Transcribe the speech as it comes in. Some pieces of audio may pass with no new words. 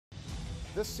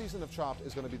This season of Chopped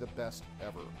is going to be the best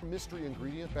ever. Mystery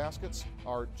ingredient baskets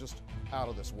are just out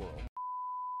of this world.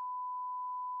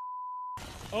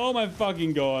 Oh my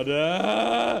fucking god.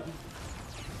 I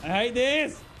hate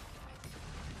this.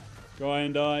 Try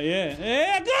and die, yeah.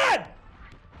 Yeah, good!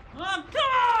 Oh,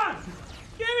 come on!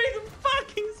 Give me some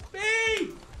fucking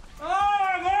speed!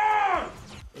 Oh my god!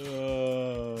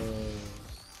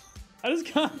 I just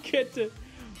can't get to...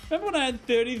 Remember when I had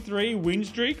 33 win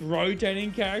streak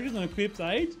rotating characters on Eclipse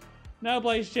 8? Now I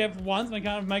play Chef once and I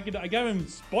can't make it... I haven't even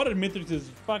spotted Mithrix's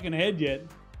fucking head yet.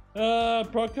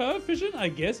 Proc coefficient? I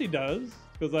guess he does.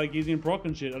 Because like he's in proc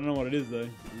and shit. I don't know what it is though.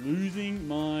 Losing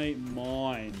my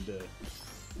mind. It's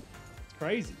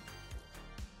crazy.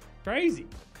 Crazy.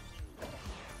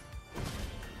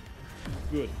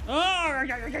 Good. Oh, there we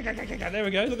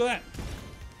go. Look at that.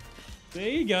 There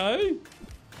you go.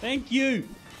 Thank you.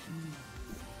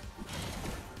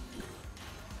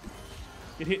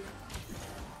 Get hit.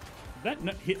 Did that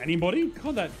not hit anybody?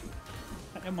 God, that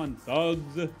M1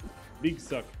 sucks. Big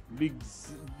suck. Big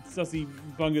sussy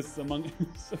bungus among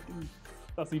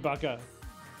sussy bucker.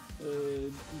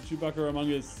 Chewbacca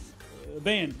among us.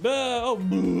 Banned. Oh,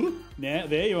 now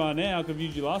there you are. Now I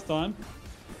confused you last time.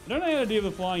 I don't know how to deal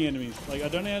with flying enemies. Like I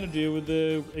don't know how to deal with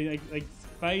the like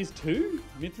phase 2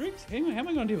 Mithrix. How am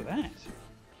I going to deal with that?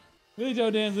 Really,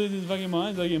 Joe Dan's losing his fucking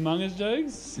mind like Among Us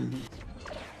jokes.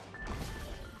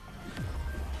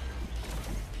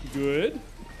 Good.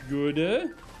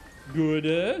 Gooder.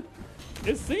 Gooder.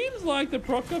 It seems like the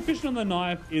proc coefficient on the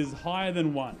knife is higher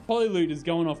than 1. Polyloot is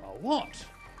going off a lot.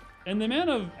 And the amount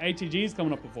of ATGs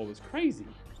coming up before was crazy.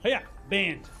 Oh yeah,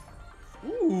 banned.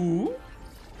 Ooh.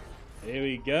 There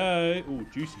we go. Ooh,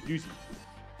 juicy, juicy.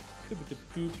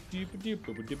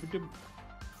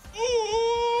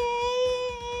 Ooh.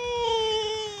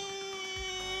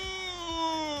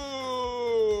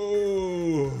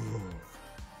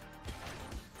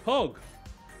 Hog.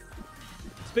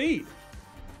 Speed.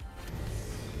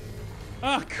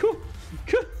 Ah, cool.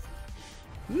 Cool.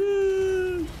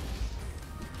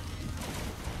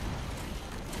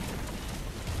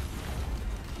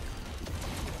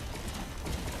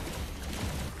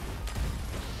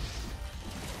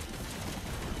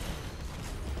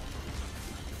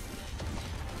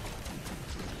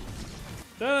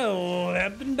 So,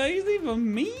 Captain Daisy for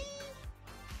me?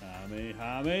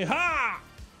 Ha!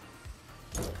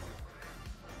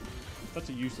 Such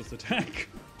a useless attack.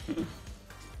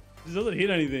 Just doesn't hit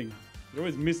anything. It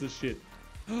always misses shit.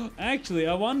 Actually,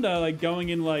 I wonder, like, going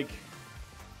in, like...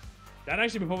 That'd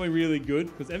actually be probably really good,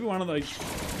 because every one of those...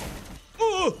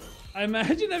 Oh! I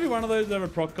imagine every one of those have a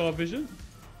proc coefficient.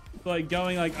 Like,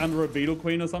 going, like, under a Beetle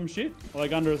Queen or some shit. Or,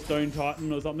 like, under a Stone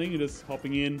Titan or something. You're just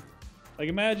hopping in. Like,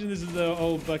 imagine this is the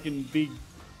old fucking big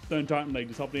Stone Titan leg.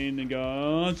 Just hop in and go...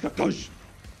 Oh, Cactush!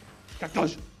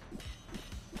 Cactush!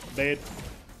 Bad.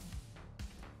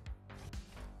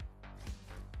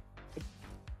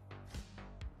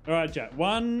 Alright, chat.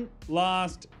 One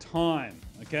last time.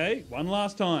 Okay? One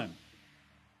last time.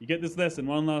 You get this lesson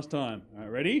one last time.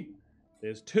 Alright, ready?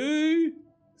 There's 2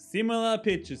 similar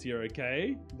pictures here,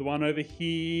 okay? The one over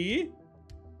here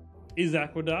is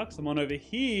Aqueducts. The one over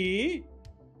here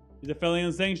is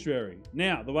Aphelion Sanctuary.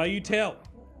 Now, the way you tell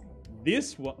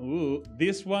this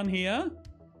one here,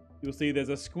 you'll see there's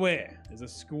a square. There's a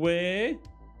square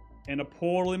and a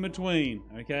portal in between,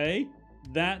 okay?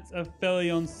 That's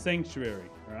Aphelion Sanctuary,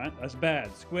 alright? That's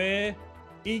bad. Square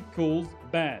equals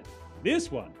bad.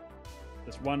 This one,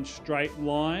 just one straight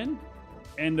line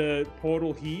and a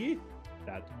portal here,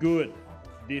 that's good.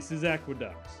 This is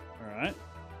Aqueducts, alright?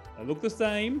 They look the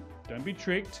same, don't be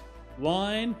tricked.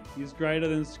 Line is greater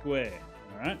than square,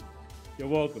 alright? You're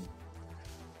welcome.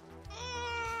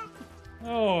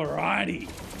 Alrighty.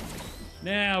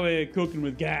 Now we're cooking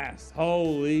with gas.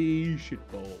 Holy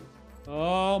shitballs.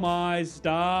 Oh, my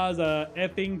stars are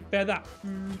effing feather.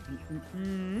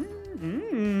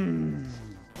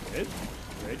 Red,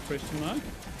 red, question mark.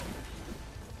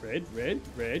 Red, red,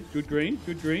 red, good green,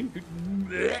 good green,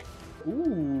 good.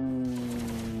 Ooh.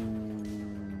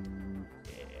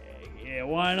 Yeah,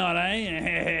 why not,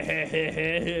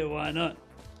 eh? Why not?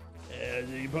 Is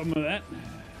there any problem with that?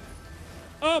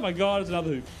 Oh my god, it's another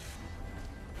hoop.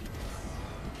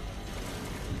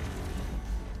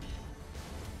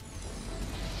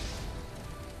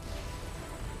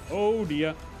 Oh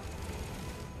dear.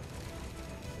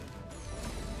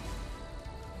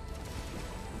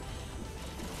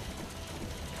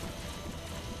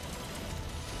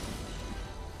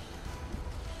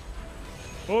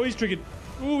 Oh, he's triggered.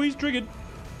 Oh, he's triggered.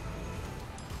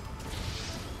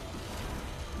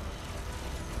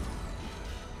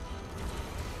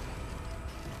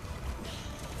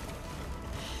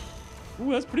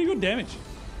 Ooh, that's pretty good damage.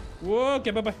 Whoa,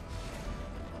 okay, bye-bye.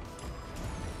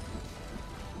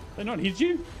 They not hit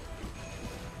you?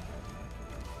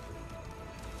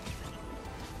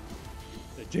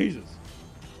 Jesus.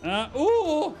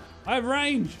 Ooh, I have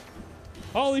range.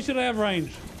 Holy shit, I have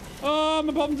range. Oh,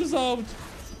 my problems are solved.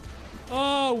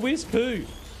 Oh, Wisp poo.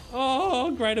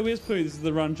 Oh, greater Wisp poo. This is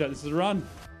the run, chat. This is the run.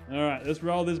 All right, let's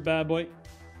roll this bad boy.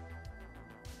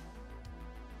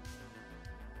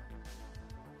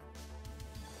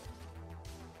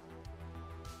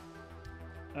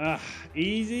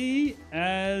 Easy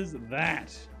as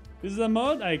that. This is a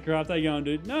mod? Hey, Craft, how you going,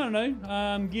 dude? No.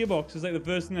 Gearbox is like the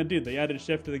first thing I did. They added a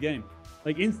chef to the game.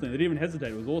 Like instantly. They didn't even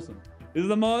hesitate. It was awesome. This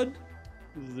is a mod.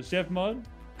 This is the chef mod.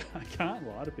 I can't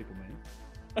lie to people, man.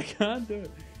 I can't do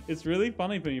it. It's really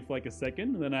funny for me for like a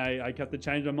second, and then I have to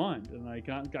change my mind, and I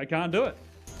can't do it.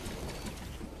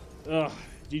 Ugh.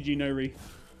 GG no re.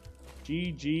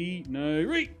 GG no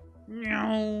re.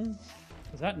 Meow.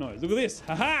 What's that noise? Look at this.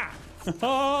 Haha.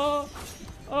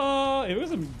 Oh, it was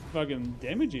some fucking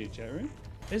damage here, chat room.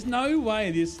 There's no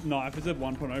way this knife is a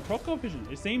 1.0 proc coefficient.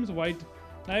 It seems way...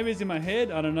 Maybe it's in my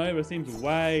head, I don't know, but it seems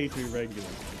way too regular.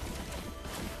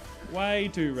 Way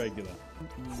too regular.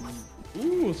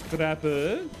 Ooh,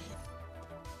 scrapper.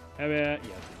 How about...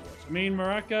 Yeah, I mean,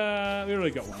 Maraca... We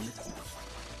already got one.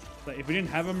 So if we didn't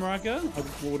have a Maraca, I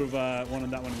would have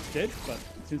wanted that one instead. But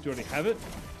since we already have it,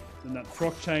 then that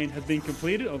proc chain has been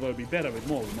completed, although it'd be better with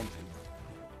more of them.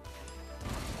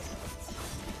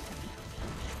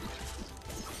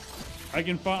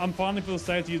 I'm finally feel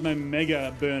safe to use my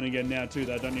Mega Burn again now too,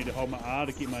 that I don't need to hold my R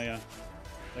to keep my,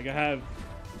 like I have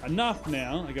enough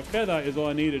now, like a feather is all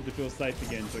I needed to feel safe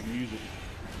again so I can use it.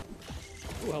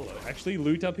 Oh, hello. Actually,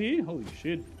 loot up here? Holy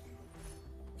shit.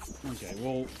 Okay,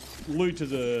 well, loot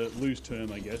is a loose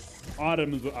term, I guess.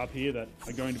 Items were up here that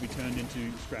are going to be turned into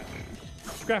scrap.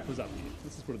 Scrap was up here.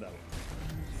 Let's just put it that way.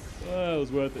 Oh, it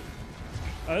was worth it.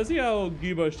 Let's see how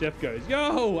Gubo Chef goes.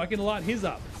 Yo, I can light his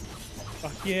up.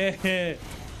 Fuck yeah.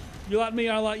 You like me,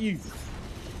 I like you.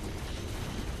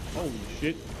 Holy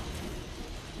shit.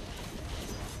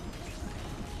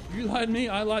 You like me,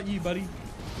 I like you, buddy.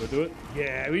 We'll do it.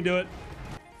 Yeah, we do it.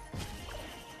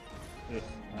 Ugh,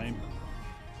 lame.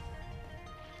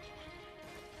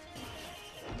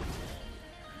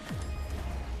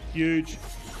 Huge.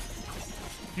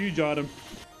 Huge item.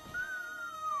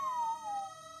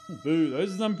 Boo,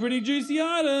 those are some pretty juicy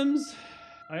items.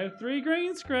 I have 3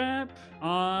 green scrap.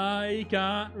 I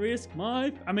can't risk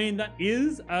my... I mean, that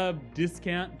is a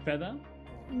discount feather.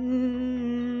 I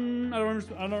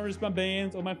don't risk my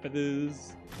bands or my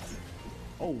feathers.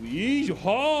 Holy...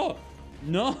 Oh!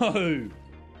 No!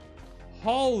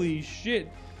 Holy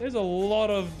shit. There's a lot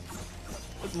of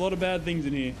bad things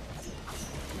in here.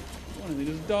 One of them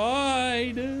just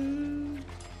died.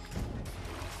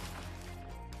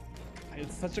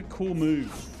 It's such a cool move.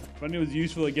 If only it was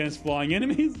useful against flying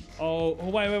enemies. Oh,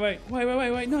 wait.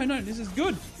 No, this is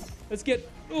good. Let's get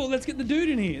the dude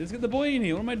in here. Let's get the boy in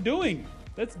here. What am I doing?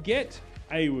 Let's get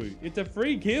Awu. It's a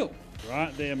free kill.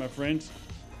 Right there, my friend.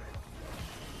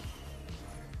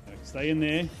 Okay, stay in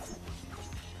there.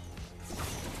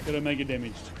 Gotta make it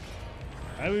damaged.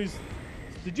 Awu's...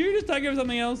 Did you just take over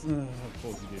something else? Of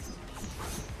course you did.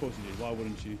 Of course you did. Why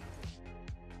wouldn't you?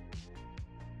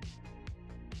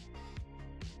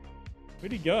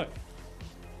 Where'd he go?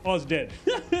 Oh, it's dead.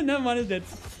 Never mind, it's dead.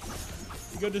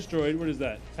 He got destroyed. What is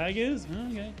that? Tigers? Oh,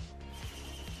 okay.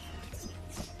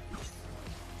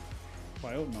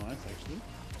 Quail, nice, actually.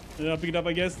 I'll pick it up,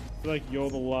 I guess. I feel like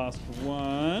you're the last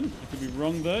one. I could be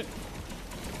wrong, though.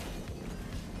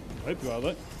 I hope you are,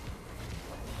 though.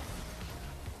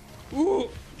 Ooh!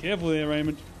 Careful there,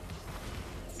 Raymond.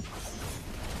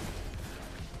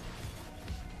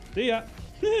 See ya.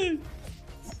 You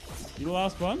the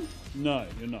last one? No,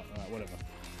 you're not. Alright, whatever.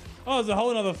 Oh, there's a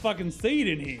whole other fucking seed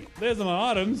in here. There's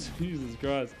my items. Jesus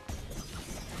Christ.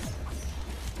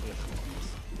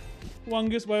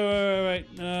 Wungus, wait.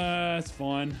 It's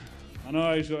fine. I know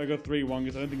I got 3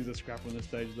 Wungus. I don't think there's a scrap on this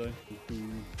stage, though.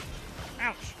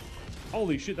 Ouch!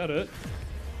 Holy shit, that hurt.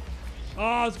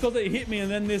 Oh, it's because it hit me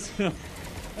and then this...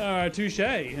 Alright, touche.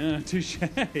 Touche.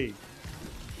 It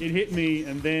hit me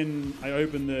and then I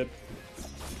opened the...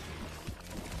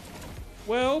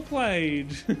 Well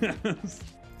played.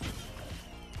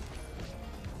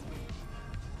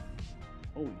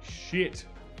 Holy shit.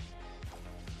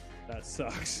 That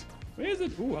sucks. Where is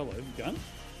it? Ooh, hello, gun.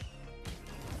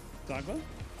 Cypher.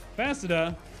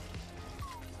 Faster.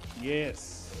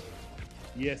 Yes.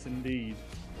 Yes, indeed.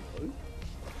 Hello?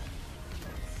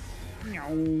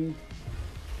 Meow.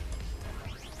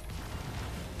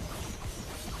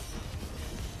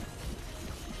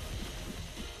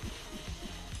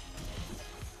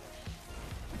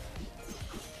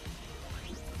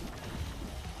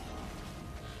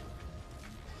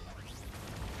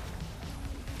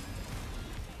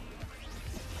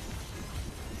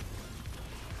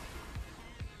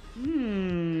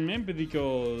 Empathy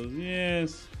calls.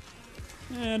 Yes.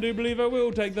 Yeah, I do believe I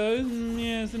will take those.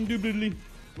 Yes, indubitably.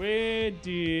 Where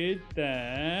did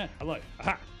that... Hello.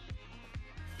 Aha.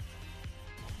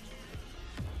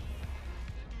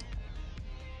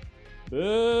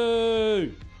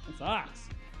 Boo! That sucks.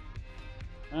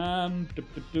 I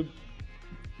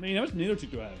mean, how much needle tick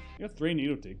do I have? I got 3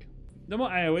 needle tick. No more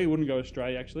AoE wouldn't go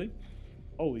astray, actually.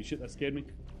 Holy shit, that scared me.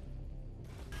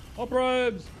 Oh,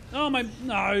 probes! Oh, my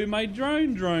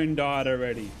drone died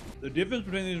already. The difference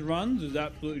between these runs is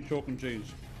absolutely chalk and cheese.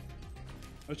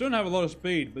 I still don't have a lot of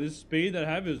speed, but this speed that I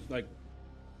have is like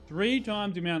 3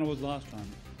 times the amount it was last time.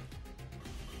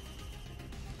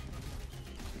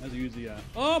 As I use the,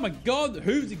 oh my god, the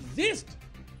hooves exist!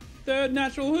 3rd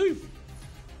natural hoof!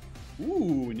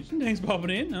 Ooh, and some things popping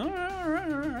in.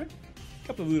 Alright.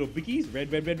 Couple of little bickies.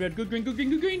 Red, good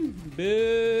green.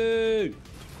 Boo!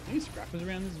 Any scrappers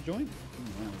around this joint?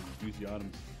 Oh, wow, juicy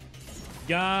items.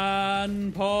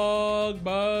 Gun, pog,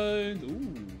 bones.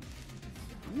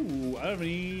 Ooh,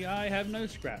 I have no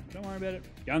scrap. Don't worry about it.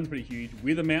 Gun's pretty huge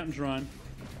with a mountain shrine.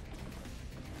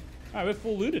 Alright, we're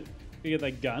full looted. Go get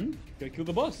that gun. Go kill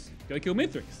the boss. Go kill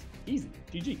Mithrix. Easy.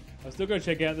 GG. I'll still go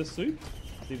check out this soup.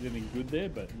 See if there's anything good there,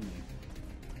 but...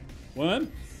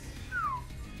 Worm.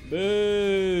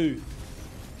 Boo.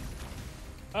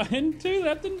 And 2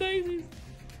 Lepton daisies.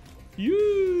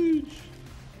 Huge.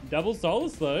 Double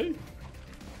Solus, though. We've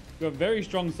got very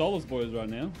strong Solus boys right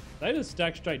now. They just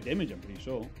stack straight damage, I'm pretty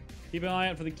sure. Keep an eye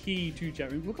out for the key to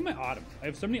chat room. Look at my items. I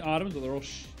have so many items, but they're all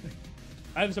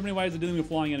I have so many ways of dealing with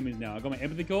flying enemies now. I've got my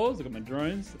empathy cores, I've got my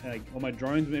drones, all my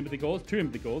drones with empathy cores, 2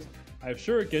 empathy cores. I have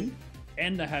shuriken,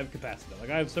 and I have capacitor. Like,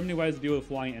 I have so many ways to deal with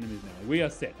flying enemies now. Like, we are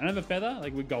set. I don't have a feather,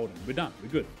 like, we're golden. We're done. We're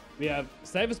good. We have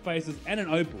saver spaces and an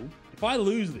opal. If I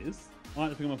lose this, I might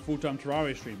just become a full-time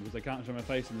Terraria streamer because I can't show my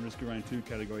face in the Risk of Rain 2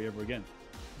 category ever again.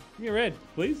 Give me a red,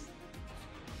 please.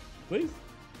 Please.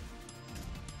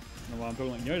 I don't know why I'm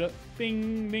talking like Yoda.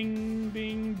 Bing, bing,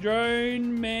 bing.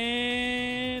 Drone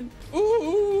man.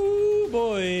 Ooh,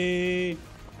 boy.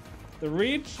 The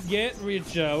rich get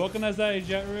richer. What can I say,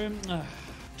 chat room?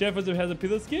 Jeff has a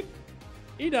pillar skip.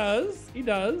 He does. He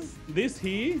does. This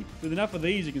here, with enough of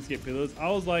these, you can skip pillars. I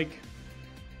was like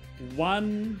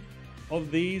 1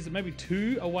 of these, maybe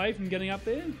 2 away from getting up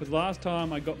there. Because last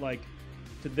time I got like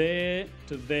to there,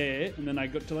 and then I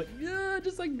got to like, yeah,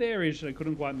 just like there-ish, and I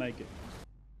couldn't quite make it.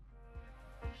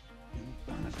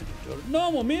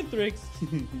 Normal Mithrix!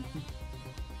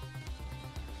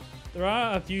 There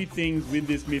are a few things with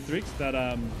this Mithrix that,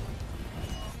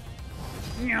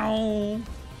 meow. Oh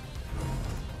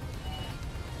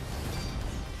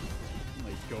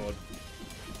my god.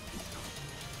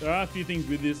 There are a few things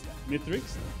with this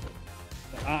Mithrix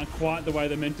that aren't quite the way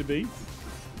they're meant to be.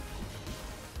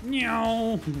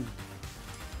 Meow.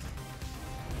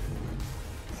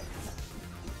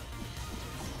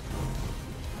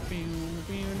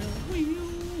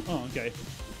 Oh, okay.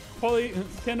 Polly,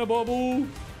 tender bobble.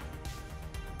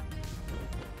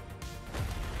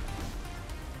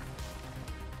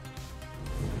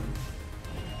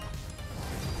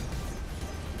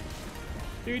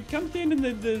 Dude, come stand in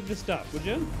the stuff, would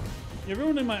you? You're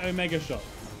ruining my Omega shot.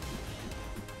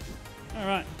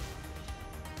 Alright.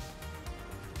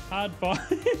 Hard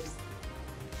 5s.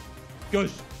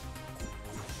 Gosh.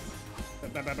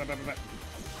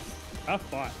 Tough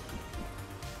fight.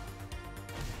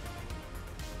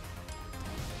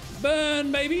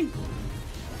 Burn, baby.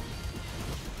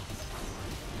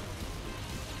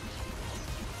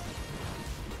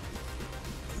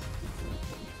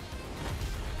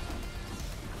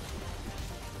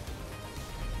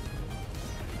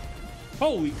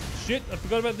 Holy shit, I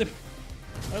forgot about the...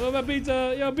 I love my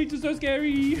pizza. Yo, pizza's so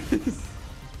scary.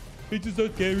 Pizza's so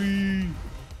scary.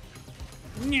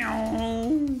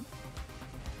 Meow.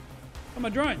 Oh, my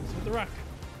drones with the rock.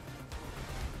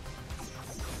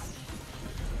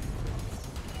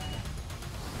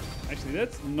 Actually,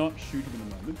 let's not shoot him in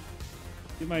the moment.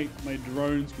 See if my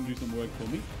drones can do some work for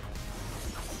me.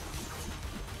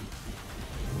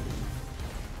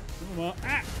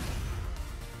 Ah!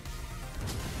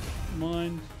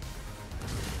 Mind.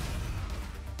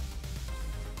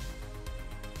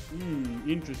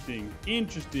 Interesting.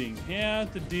 Interesting. How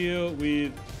to deal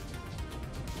with...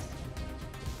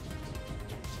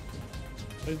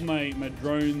 There's my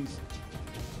drones.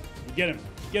 Get him.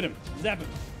 Get him. Zap him.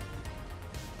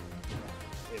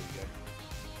 There we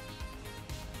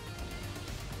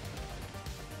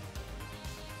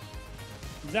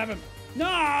go. Zap him.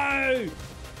 No!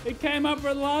 It came up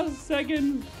for the last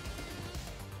second.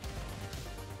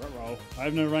 Roll. I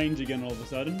have no range again all of a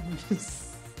sudden.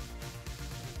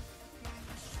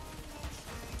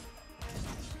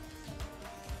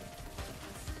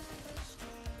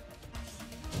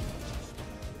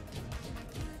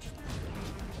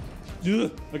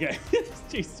 Ugh. Okay.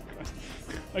 Jesus Christ.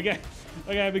 Okay.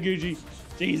 Okay, Baguchi.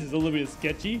 Jesus, a little bit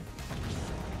sketchy.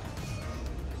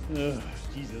 Ugh,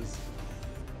 Jesus.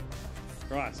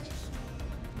 Christ.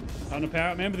 Time to power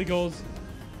up empathy cores.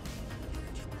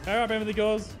 Power up empathy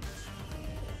cores.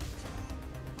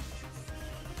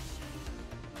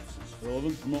 All of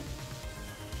them. Come on.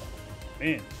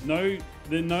 Man,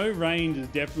 the no range is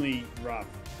definitely rough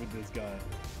with this guy.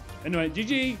 Anyway,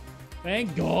 GG.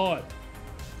 Thank God.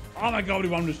 Oh my God, we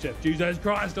won this chef. Jesus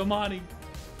Christ Almighty.